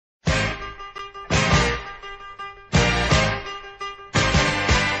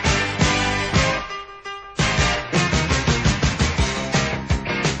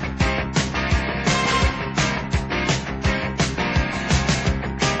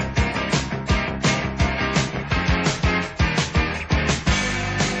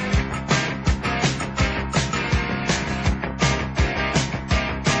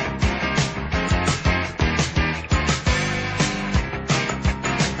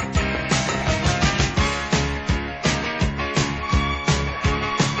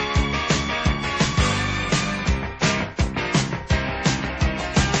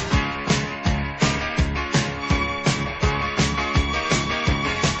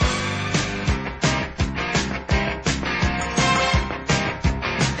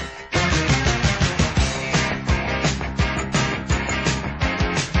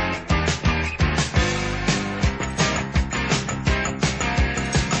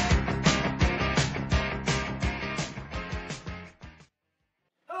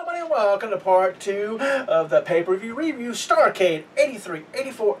welcome to part 2 of the pay-per-view review, Starrcade, 83,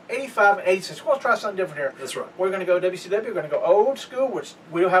 84, 85, and 86. We'll try something different here. That's right. We're going to go WCW, we're going to go old school, which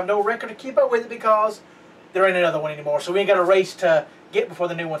we don't have no record to keep up with it because there ain't another one anymore, so we ain't got a race to get before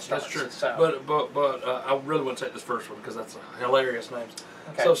the new one starts. That's true. So. But I really want to take this first one because that's hilarious names.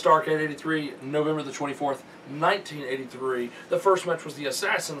 Okay. So Starrcade 83, November the 24th, 1983. The first match was the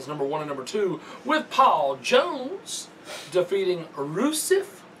Assassins, number 1 and number 2, with Paul Jones defeating Rufus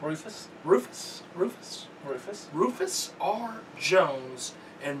R. Jones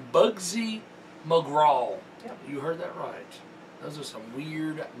and Bugsy McGraw. Yep. You heard that right. Those are some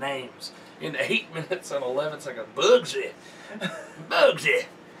weird names. In 8 minutes and 11 seconds, Bugsy. Bugsy.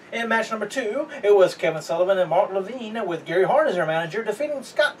 In match number 2, it was Kevin Sullivan and Mark Levine with Gary Hart as their manager defeating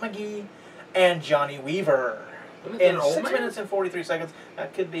Scott McGhee and Johnny Weaver. In 6 minutes and 43 seconds.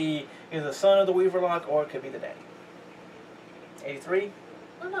 That could be either the son of the Weaver Lock or it could be the daddy. 83?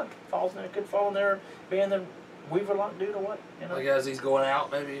 I don't know. Falls in there. Could fall in there being the Weaver Lock dude or what? You know? Like as he's going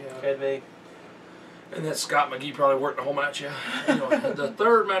out, maybe. Could be. And then Scott McGhee probably worked the whole match, yeah. Anyway, the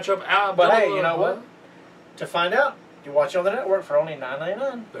third matchup, Abdullah. But hey, you know what? To find out, you watch it on the network for only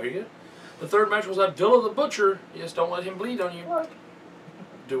 $9.99. There you go. The third match was Abdullah the Butcher. Yes, don't let him bleed on you. Plug.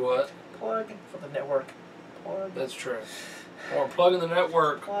 Do what? Plug for the network. Plug. That's true. Or plug in the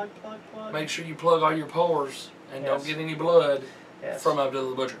network. Plug. Make sure you plug all your pores and Yes. don't get any blood Yes. from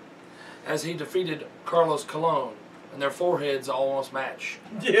Abdullah the Butcher. As he defeated Carlos Colon, and their foreheads almost match.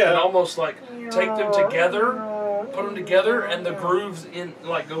 Yeah. And almost like take them together, put them together, and the grooves in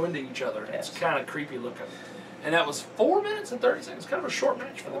like go into each other. Yes. It's kind of creepy looking. And that was 4 minutes and 30 seconds. Kind of a short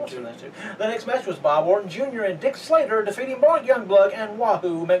match for them two. The next match was Bob Orton Jr. and Dick Slater defeating Mark Youngblood and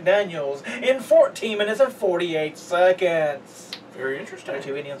Wahoo McDaniels in 14 minutes and 48 seconds. Very interesting. Had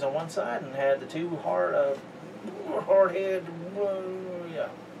 2 Indians on one side and had the 2 hard-head, yeah,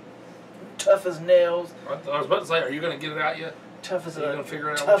 tough as nails. I was about to say, are you going to get it out yet? Tough as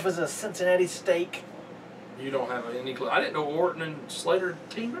a Cincinnati steak. You don't have any clue. I didn't know Orton and Slater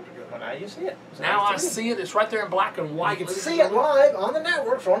teamed up together. Well, now you see it. Now I see it. It's right there in black and white. You can see it live on the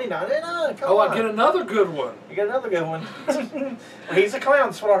network for only $9.99. Oh, I get another good one. You get another good one. Well, he's a clown.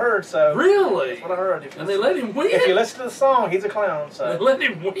 That's what I heard. So really? That's what I heard. And they let him win? If you listen to the song, he's a clown. So they let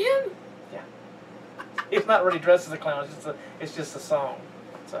him win? Yeah. He's not really dressed as a clown. It's just a song.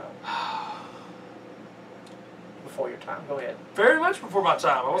 So before your time. Go ahead. Very much before my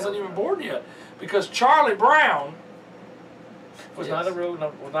time. I wasn't even born yet. Because Charlie Brown was not a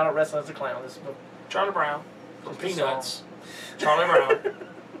wrestler as a clown. This is Charlie Brown from Peanuts. Charlie Brown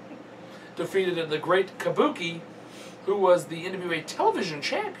defeated the great Kabuki, who was the NWA television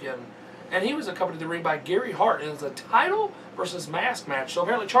champion, and he was accompanied to the ring by Gary Hart. It was a title versus mask match. So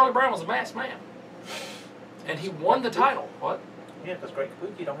apparently Charlie Brown was a masked man, and he won the title. What? Yeah, because great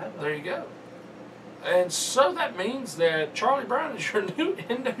Kabuki don't have that. There you go. And so that means that Charlie Brown is your new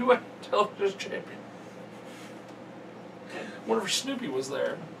NWA television champion. Wonder if Snoopy was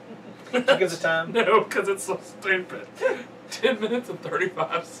there. Did you give the time? No, because it's so stupid. 10 minutes and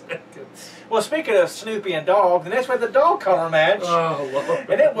 35 seconds. Well, speaking of Snoopy and dog, the next was the dog collar match. Oh, Lord.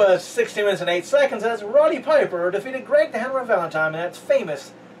 And it was 16 minutes and 8 seconds as Roddy Piper defeated Greg the Hammer Valentine in that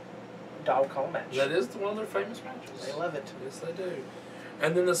famous dog collar match. That is one of their famous matches. They love it. Yes, they do.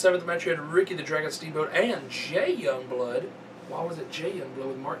 And then the 7th match, you had Ricky the Dragon Steamboat and Jay Youngblood. Why was it Jay Youngblood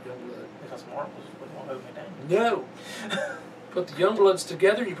with Mark Youngblood? Because Mark was with Wahoo McDaniel. No. Put the Youngbloods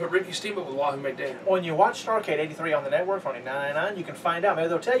together, you put Ricky Steamboat with Wahoo McDaniel. When you watch Starrcade 83 on the network for only $9.99, you can find out. Maybe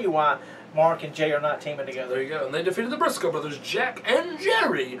they'll tell you why Mark and Jay are not teaming together. There you go. And they defeated the Brisco brothers, Jack and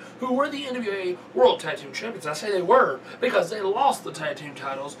Jerry, who were the NWA World Tag Team Champions. I say they were because they lost the tag team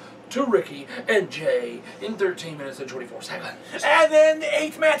titles to Ricky and Jay in 13 minutes and 24 seconds. And then the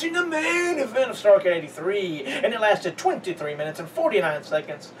 8th match in the main event of Starrcade 83, and it lasted 23 minutes and 49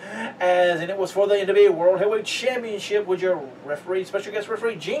 seconds, and it was for the NWA World Heavyweight Championship with your referee, special guest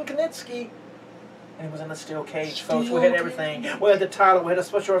referee, Gene Kiniski. And it was in the steel cage, folks. We had everything. We had the title, we had a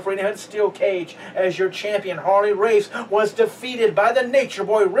special referee, and we had the steel cage as your champion, Harley Race, was defeated by the Nature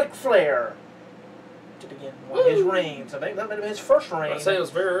Boy, Ric Flair, to begin his reign. So that might have been his first reign. I'd say it was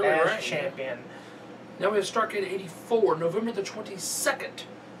very early as reign, champion. Now we have Starrcade 84, November the 22nd,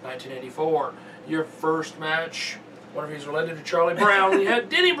 1984. Your first match, one of these related to Charlie Brown. We had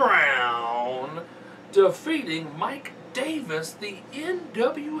Denny Brown defeating Mike Davis, the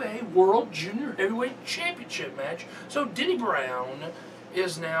NWA World Junior Heavyweight Championship match. So Denny Brown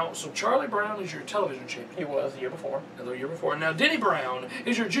is now, so Charlie Brown is your television champion. He was the year before. The year before. Now Denny Brown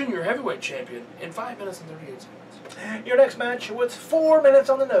is your junior heavyweight champion in 5 minutes and 38 seconds. Your next match was 4 minutes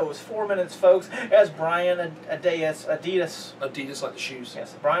on the nose. 4 minutes, folks, as Brian Adidas. Adidas like the shoes.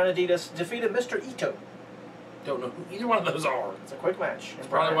 Yes, Brian Adidas defeated Mr. Ito. Don't know who either one of those are. It's a quick match. It's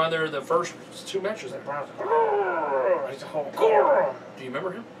probably why they're the first 2 matches there. Brian's like, he's a whole girl. Do you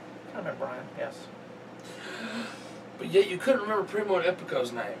remember him? I remember Brian, yes. But yet you couldn't remember Primo and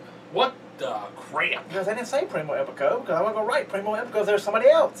Epico's name. What the crap? Because they didn't say Primo Epico, because I want to go right. Primo Epico, there's somebody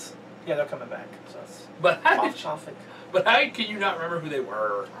else. Yeah, they're coming back. So it's but how can you not remember who they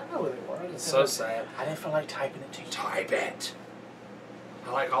were? I know who they were. It's so sad. I didn't feel like typing it to you. Type it.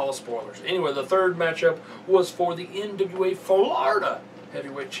 I like all the spoilers. Anyway, the third matchup was for the NWA Florida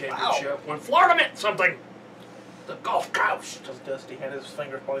Heavyweight Championship when Florida meant something. The Gulf Coast. Just Dusty had his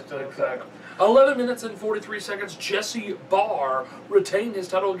fingers probably still exactly. 11 minutes and 43 seconds. Jesse Barr retained his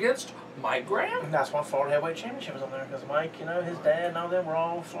title against Mike Graham. And that's why Florida Heavyweight Championship was on there, because Mike, you know, his dad and all them were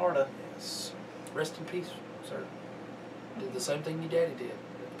all Florida. Yes. Rest in peace, sir. Did the same thing your daddy did.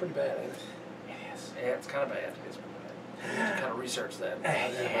 It's pretty bad, ain't it? It is. Yeah, it's kind of bad. It's pretty bad. You have to kind of research that.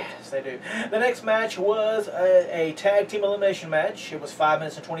 Yes, they do. The next match was a tag team elimination match. It was 5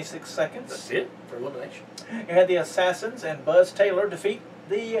 minutes and 26 seconds. That's it for elimination. You had the Assassins and Buzz Taylor defeat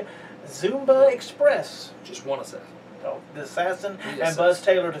the Zumba Express. Just one assassin. Oh, the Assassin and Buzz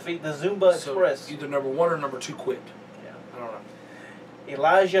Taylor defeat the Zumba Express. Either number 1 or number 2 quit. Yeah. I don't know.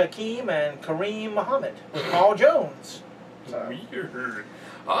 Elijah Akeem and Kareem Muhammad with Paul Jones. Weird.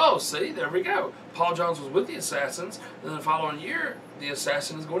 Oh, see, there we go. Paul Jones was with the Assassins, and then the following year, the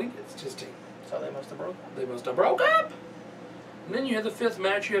Assassin is going against his team. So they must have broke up. They must have broke up. And then you had the 5th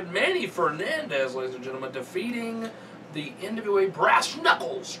match. You had Manny Fernandez, ladies and gentlemen, defeating the NWA Brass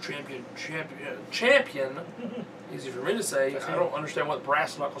Knuckles champion. Easy for me to say. I don't understand what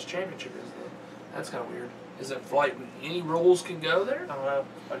Brass Knuckles Championship is, though. That's kind of weird. Is it like any rules can go there? I don't know.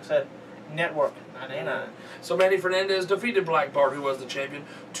 Like I said, network, 99. So Manny Fernandez defeated Black Bart, who was the champion,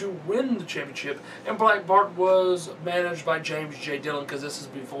 to win the championship. And Black Bart was managed by James J. Dillon, because this is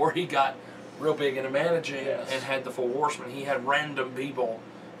before he got real big into managing and had the 4 Horsemen. He had random people.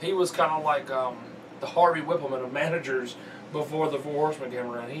 He was kind of like the Harvey Whippleman of managers before the 4 Horsemen came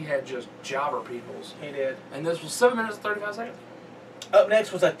around. He had just jobber peoples. He did. And this was 7 minutes and 35 seconds. Up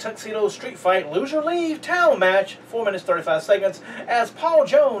next was a Tuxedo Street Fight Lose or Leave Town match, 4 minutes 35 seconds, as Paul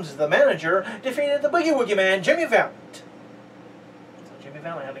Jones, the manager, defeated the Boogie Woogie Man, Jimmy Valiant. So Jimmy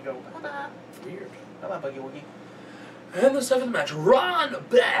Valiant had to go, bye-bye. Weird. Bye-bye, Boogie Woogie. And the 7th match, Ron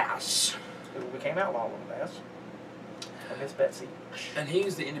Bass. Who became outlaw, Ron Bass. Against Betsy. And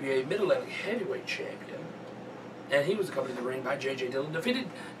he's the NWA Mid-Atlantic Heavyweight Champion. And he was accompanied in the ring by J.J. Dillon, defeated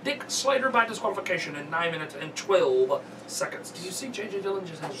Dick Slater by disqualification in 9 minutes and 12 seconds. Do you see J.J. Dillon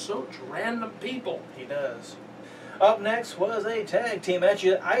just has such random people? He does. Up next was a tag team match.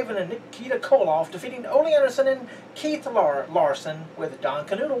 Ivan and Nikita Koloff defeating Ole Anderson and Keith Larson with Don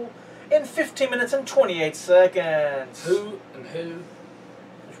Canoodle in 15 minutes and 28 seconds. Who and who?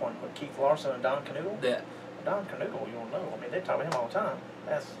 Which one? With Keith Larson and Don Canoodle? Yeah. Don Canoodle, you don't know. I mean, they talk about him all the time.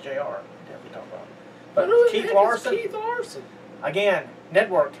 That's JR. Definitely talk about him. But But Keith Larson. Keith Larson. Again,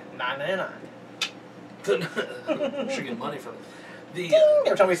 network, $9.99. Should get money for this.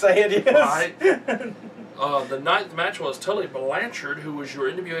 Every time we say it, yes. Right. The 9th match was Tully Blanchard, who was your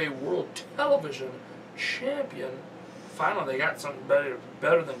NWA World Television Champion. Finally, they got something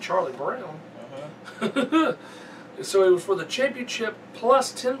better than Charlie Brown. So it was for the championship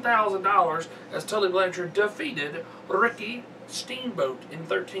plus $10,000 as Tully Blanchard defeated Ricky Steamboat in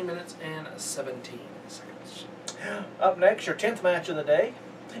 13 minutes and 17 seconds. Up next, your 10th match of the day.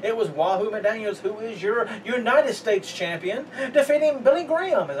 It was Wahoo McDaniels, who is your United States champion, defeating Billy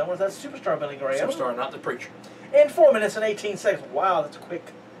Graham. And that was that superstar Billy Graham. Superstar, not the preacher. In 4 minutes and 18 seconds. Wow, that's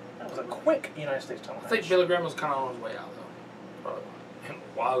quick. That was a quick United States title match. I think Billy Graham was kind of on his way out, though. Probably. And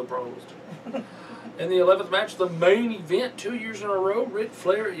Wahoo probably was too. In the 11th match, the main event, 2 years in a row, Ric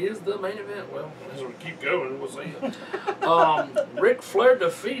Flair is the main event. Well, as we keep going, we'll see. Ric Flair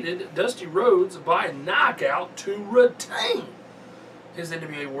defeated Dusty Rhodes by knockout to retain his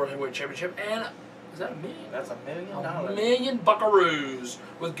NWA World Heavyweight Championship. And is that a million? That's $1 million. $1 million buckaroos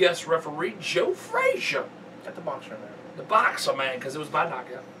with guest referee Joe Frazier. At the boxer there. The boxer man, because it was by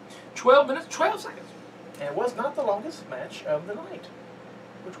knockout. 12 minutes, 12 seconds. And it was not the longest match of the night.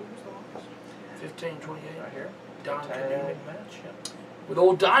 Which one was the longest? 15:28. Right here. Don Canoodle match, yep. with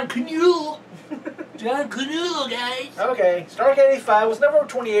old Don Canoodle. Don Canoodle, guys. Okay, Starrcade 85 was November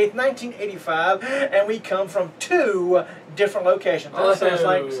 28th, 1985, and we come from 2 different locations. Oh.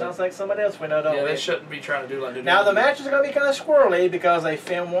 That sounds like somebody else we know, don't we? Yeah, they shouldn't be trying to do like. Now the matches are going to be kind of squirrely because they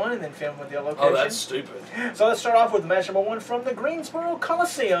film one and then film with the other location. Oh, that's stupid. So let's start off with match number 1 from the Greensboro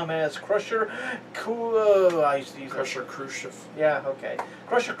Coliseum as Crusher Khrushchev. Yeah, okay.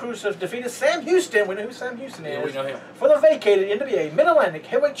 Crusher Khrushchev defeated Sam Houston. We know who Sam Houston is. Yeah, we know him. For the vacated NWA Mid-Atlantic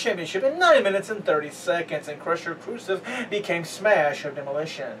Heavyweight Championship in 9 minutes and 30 seconds. And Crusher Khrushchev became Smash of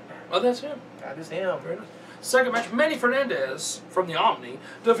Demolition. Oh, that's him. That is him. Very nice. Second match, Manny Fernandez from the Omni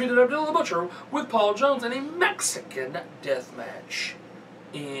defeated Abdullah the Butcher with Paul Jones in a Mexican death match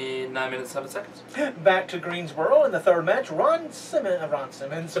in 9 minutes 7 seconds. Back to Greensboro in the third match, Ron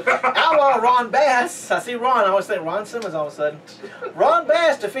Simmons, Outlaw Ron Bass. I see Ron, I always think Ron Simmons all of a sudden. Ron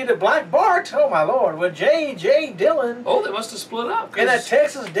Bass defeated Black Bart, oh my lord, with J.J. Dillon. Oh, they must have split up. In a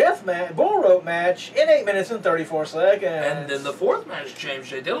Texas death match, bull rope match in 8 minutes and 34 seconds. And then the fourth match, James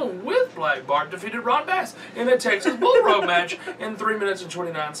J. Dillon with Black Bart defeated Ron Bass in a Texas bull rope match in 3 minutes and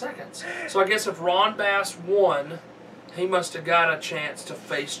 29 seconds. So I guess if Ron Bass won, he must have got a chance to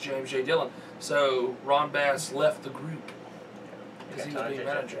face James J. Dillon. So Ron Bass left the group because he was being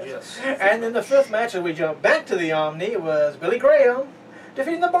manager. Yes. And then the fifth match, as we jump back to the Omni, was Billy Graham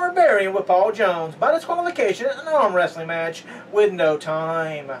defeating the Barbarian with Paul Jones by disqualification in an arm wrestling match with no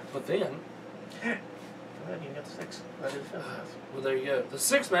time. But then, you got the sixth. Well, there you go. The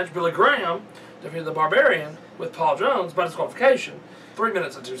sixth match, Billy Graham defeated the Barbarian with Paul Jones by disqualification. 3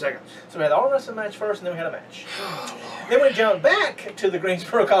 minutes and 2 seconds. So we had the arm wrestling match first, and then we had a match. Then we jumped back to the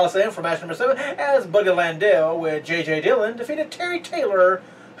Greensboro Coliseum for match number 7 as Buddy Landell with J.J. Dillon defeated Terry Taylor,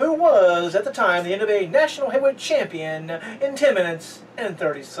 who was, at the time, the NWA National Heavyweight Champion in 10 minutes and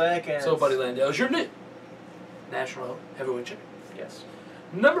 30 seconds. So Buddy Landell is your new National Heavyweight Champion. Yes.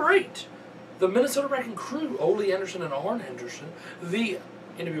 Number 8, the Minnesota Wrecking Crew, Ole Anderson and Arn Henderson, the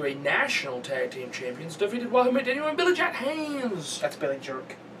NWA National Tag Team Champions, defeated Wahoo, McDaniel, and Billy Jack Haynes. That's Billy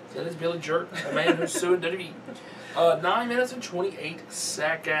Jerk. That is Billy Jerk, the man who's suing WWE. 9 minutes and 28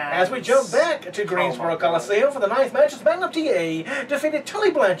 seconds. As we jump back to Greensboro Coliseum for the 9th match, as Magnum TA defeated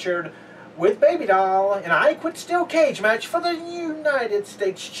Tully Blanchard with Baby Doll in an I Quit Steel Cage match for the United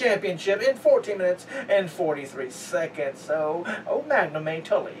States Championship in 14 minutes and 43 seconds. So, old Magnum made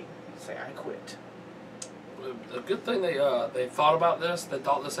Tully say, I quit. The good thing they thought about this, they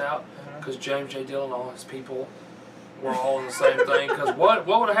thought this out, because James J. Dillon and all his people were all in the same thing. Because what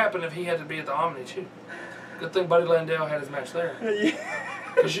would have happened if he had to be at the Omni too? Good thing Buddy Landell had his match there.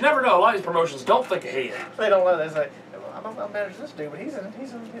 Because you never know, a lot of these promotions don't think ahead. They don't know. They say, well, I don't know manage this dude, but he's in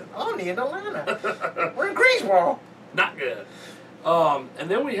Omni in Atlanta. We're in Greensboro. Not good. And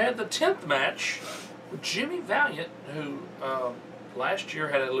then we had the 10th match with Jimmy Valiant, who last year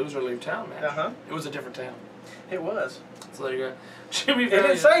had a loser leave town match. It was a different town. It was. So there you go. Jimmy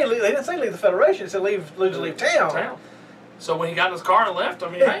Valiant. They didn't say leave the Federation. They said leave town. So when he got in his car and left, I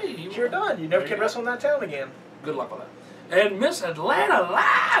mean, hey, you're done. You never can wrestle in that town again. Good luck with that. And Miss Atlanta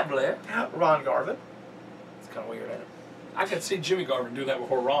Lively, Ron Garvin. It's kind of weird, ain't it? I could see Jimmy Garvin do that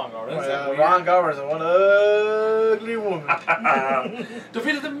before Ron Garvin. Ron Garvin's one ugly woman.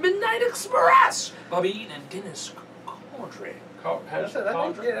 Defeated the Midnight Express, Bobby Eaton and Dennis Caudry.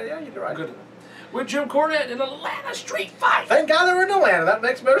 Yeah, you do right. Good enough. With Jim Cornette in Atlanta Street Fight. Thank God they were in Atlanta. That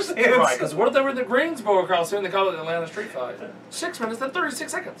makes better sense. Right, because what if they were in the Greensboro Coliseum? They call it the Atlanta Street Fight. 6 minutes and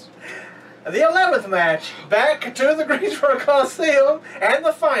 36 seconds. The 11th match, back to the Greensboro Coliseum, and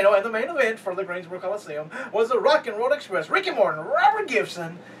the final and the main event for the Greensboro Coliseum was the Rock and Roll Express. Ricky Morton, Robert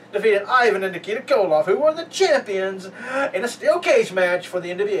Gibson defeated Ivan and Nikita Koloff, who were the champions, in a steel cage match for the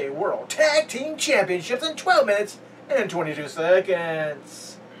NWA World Tag Team Championships in 12 minutes and 22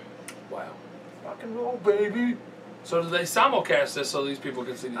 seconds. Wow. Rock and roll, baby. So do they simulcast this so these people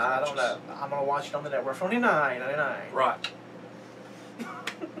can see these matches? I don't know. I'm going to watch it on the network for $29.99. Right.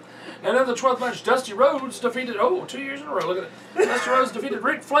 And then the 12th match, Dusty Rhodes defeated, 2 years in a row, look at it. Dusty Rhodes defeated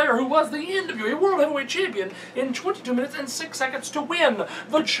Ric Flair, who was the NWA World Heavyweight Champion, in 22 minutes and 6 seconds to win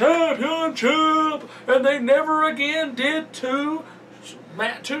the championship. And they never again did two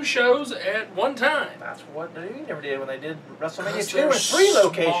shows at one time. That's what they never did when they did WrestleMania 2 in 3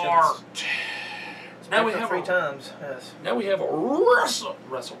 locations. Now we have 3 times. Yes. Now we have a WrestleCade.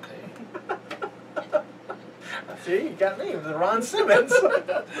 See, you got me with the Ron Simmons.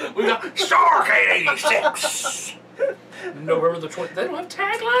 We got Starrcade 86. November the 20th. They don't have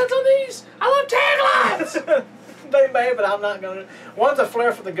taglines on these. I love taglines. They may, but I'm not going to. One's a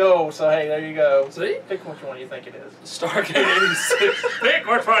Flair for the gold, so hey, there you go. See? Pick which one you think it is. Starrcade 86. Pick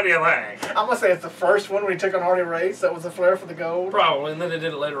which one you think. I'm going to say it's the first one when he took on Harley Race. That was the Flair for the gold. Probably, and then they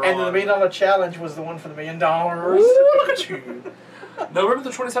did it later on. And then the $1 Million Challenge was the one for the $1 million. Ooh, look at you. November the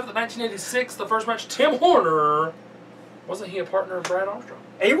 27th of 1986, the first match, Tim Horner. Wasn't he a partner of Brad Armstrong?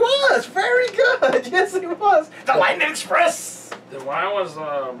 He was very good. Yes, he was. The Lightning Express. Then why was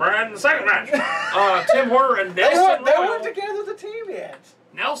Brad in the second match? Tim Horner and Nelson They Royal. weren't together as a team yet.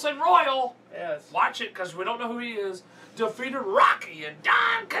 Nelson Royal. Yes. Watch it, because we don't know who he is. Defeated Rocky and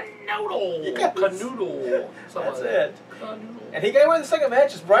Don Canoodle. Yes. Canoodle. That's it. Canoodle. And he gave away the second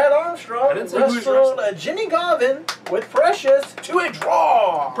match as Brad Armstrong wrestled Jimmy Garvin with Precious to a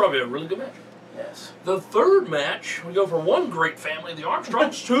draw. Probably a really good match. Yes. The third match, we go from one great family, the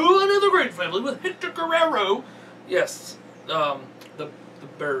Armstrongs, to another great family with Hector Guerrero. Yes. The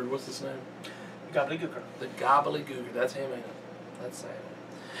bird, what's his name? Gobbledygooker. The Gobbledygooker. That's him, ain't it? That's sad.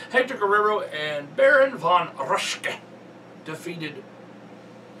 Hector Guerrero and Baron von Raschke defeated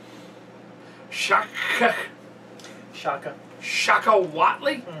Shaka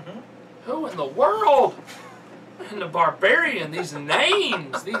Watley? Mm-hmm. Who in the world? And the Barbarian, these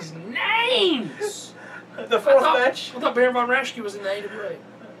names. These names. The fourth match. I thought Baron von Raschke was in the AWA.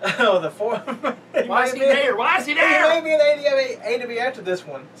 Oh, the fourth. Why is he there? Why is he there? He may be in AWA after this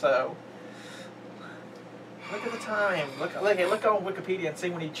one, so. Look at the time. Look on Wikipedia and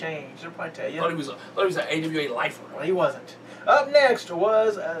see when he changed. They'll probably tell you. I thought he was an AWA lifer. Well, he wasn't. Up next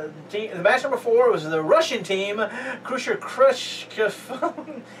was the match number 4 was the Russian team, Khrushchev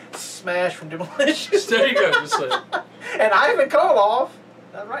Smash from Demolition. There you go, just say it. And Ivan Koloff.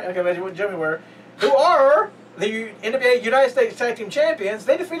 That's right. I can imagine what Jimmy were. Who are the NWA United States Tag Team Champions?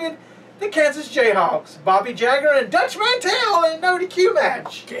 They defeated the Kansas Jayhawks, Bobby Jagger and Dutch Mantel in an ODQ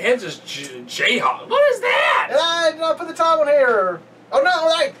match. Kansas Jayhawks. What is that? And I did not put the time on here. Oh no!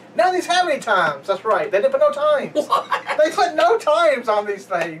 Right. None of these have any times. That's right. They didn't put no times. What? They put no times on these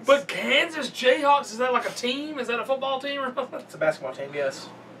things. But Kansas Jayhawks, is that like a team? Is that a football team or something? It's a basketball team, yes.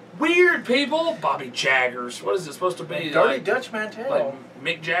 Weird people. Bobby Jaggers. What is it supposed to be? Dirty like, Dutch Mantel. Like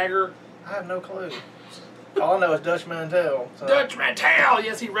Mick Jagger? I have no clue. All I know is Dutch Mantel. So. Dutch Mantel!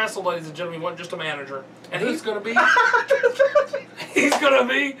 Yes, he wrestled, ladies and gentlemen. He wasn't just a manager. And he's going to be... he's going to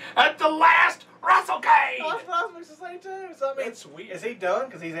be at the last WrestleCade! I was to say too. So, I mean, it's weird. Is he done?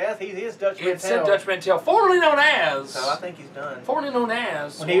 Because he is Dutch Mantel. It said Dutch Mantel, formerly known as... So I think he's done. Formerly known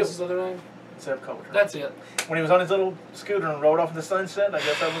as... What was his other name? Subculture. That's it. When he was on his little scooter and rode off in the sunset, I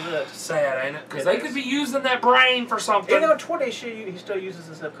guess that was it. Sad, ain't it? Because they could be using that brain for something. You know, 20 he still uses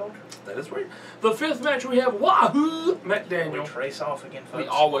the Subculture. That is weird. The fifth match we have Wahoo McDaniel. We trace off again, folks. We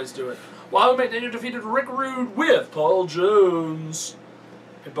always do it. Wahoo McDaniel defeated Rick Rude with Paul Jones.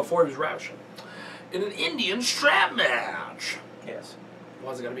 And before he was ravishing. In an Indian strap match. Yes.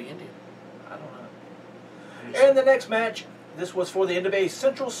 Why's it got to be Indian? I don't know. And the next match, this was for the NWA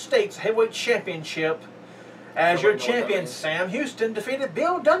Central States Heavyweight Championship. As your champion, Sam Houston defeated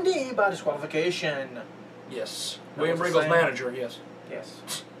Bill Dundee by disqualification. Yes. William Regal's manager, yes.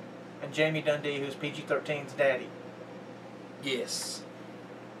 Yes. And Jamie Dundee, who's PG-13's daddy. Yes.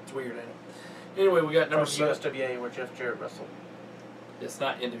 It's weird, ain't it? Anyway, we got number 7. USWA, where Jeff Jarrett wrestled. It's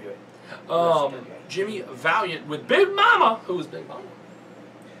not NWA. Jimmy Valiant with Big Mama. Who was Big Mama?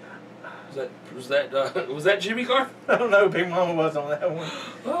 Was that Jimmy Garvin? I don't know who Big Mama was on that one.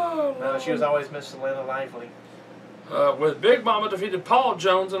 Oh, no, she was always Miss Selena Lively. With Big Mama defeated Paul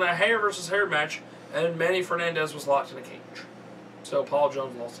Jones in a hair versus hair match, and Manny Fernandez was locked in a cage. So Paul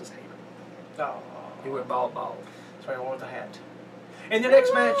Jones lost his hair. Oh. He went bald. That's why he wore the hat. In the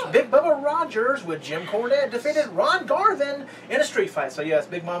next match, Big Bubba Rogers with Jim Cornette defeated Ron Garvin in a street fight. So yes,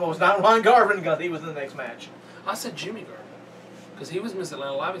 Big Mama was not Ron Garvin because he was in the next match. I said Jimmy Garvin. Because he was Miss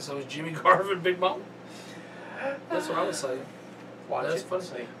Atlanta Lively, so was Jimmy Garvin Big Mama. That's what I was saying. That's funny.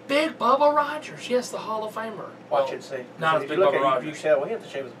 See. Big Bubba Rogers, yes, the Hall of Famer. Watch it, see. Not as Big Bubba Rogers. You said, well, he had to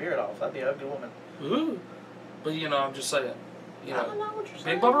shave his beard off. That'd be an ugly woman. Ooh. But, you know, I'm just saying. You know, I don't know what you're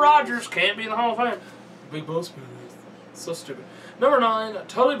saying. Big Bubba Rogers can't be in the Hall of Fame. Big Bubba Smooth. So stupid. Number 9,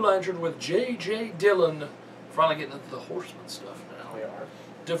 Tully Blanchard with J.J. Dillon. Finally getting into the Horseman stuff now. We are.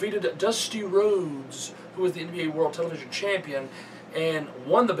 Defeated Dusty Rhodes, who was the NBA World Television Champion, and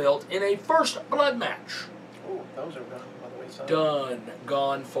won the belt in a first blood match. Ooh, those are done, by the way. Son. Done.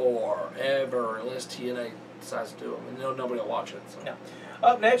 Gone forever, unless TNA decides to do them. And nobody will watch it. So. No.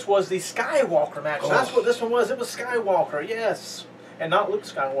 Up next was the Skywalker match. Oh. That's what this one was. It was Skywalker, yes. And not Luke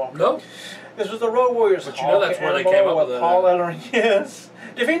Skywalker. No. This was the Road Warriors. But you know that's where they came up with Paul Ellering, yes.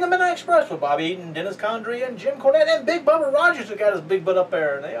 Defeating the Midnight Express with Bobby Eaton, Dennis Condrey, and Jim Cornette, and Big Bubba Rogers, who got his big butt up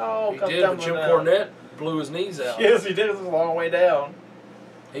there. And they all come down. Jim Cornette blew his knees out. Yes, he did. It was a long way down.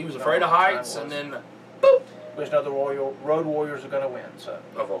 He was afraid of heights, and then, boop. Which another Road Warriors are going to win. So.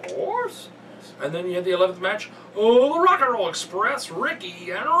 Of course. And then you had the 11th match. Oh, the Rock and Roll Express,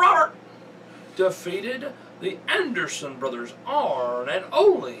 Ricky and Robert defeated the Anderson brothers, Arn and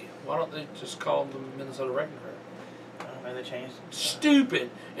Ole. Why don't they just call them the Minnesota Wrecking Crew? And they changed. Stupid.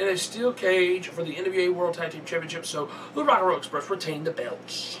 In a steel cage for the NWA World Tag Team Championship, so the Rock and Roll Express retained the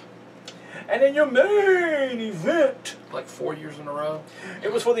belts. And in your main event, Like 4 years in a row.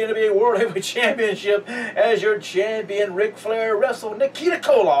 it was for the NWA World Heavyweight Championship as your champion Ric Flair wrestled Nikita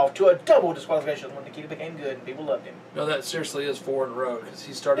Koloff to a double disqualification when Nikita became good and people loved him. No, that seriously is 4 in a row because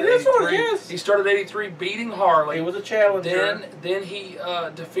he started It is 83. 4, yes. He started 83 beating Harley. He was a challenger. Then he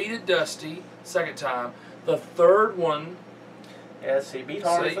defeated Dusty second time. The third one. Yes, he beat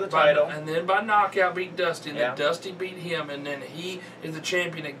Harley for the title. And then by knockout beat Dusty. And Yeah. then Dusty beat him. And then he is the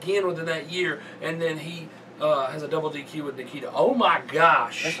champion again within that year. And then he has a double DQ with Nikita. Oh my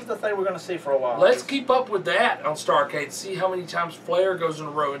gosh. This is the thing we're going to see for a while. Let's keep up with that on Starrcade. See how many times Flair goes in a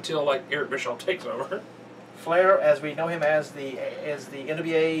row until like Eric Bischoff takes over. Flair, as we know him as the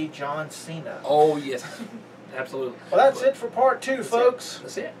NWA John Cena. Oh yes. Absolutely. Well, that's it for part 2, folks.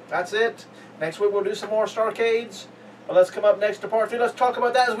 That's it. That's it. Next week we'll do some more Starrcades. But let's come up next to part 3. Let's talk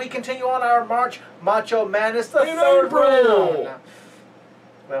about that as we continue on our March Macho Madness, the In third April. round.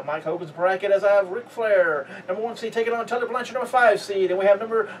 Well, Mike Hogan's bracket, as I have Ric Flair, number 1 seed, taking on Tully Blanchard, number 5 seed. And we have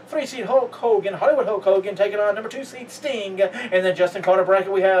number 3 seed Hulk Hogan, Hollywood Hulk Hogan, taking on number 2 seed Sting. And then Justin Carter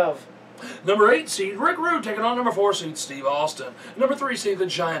bracket we have Number 8 seed, Rick Rude taking on number 4 seed, Steve Austin. Number 3 seed, The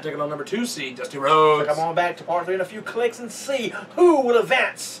Giant taking on number 2 seed, Dusty Rhodes. So come on back to part 3 in a few clicks and see who will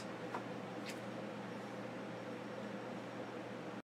advance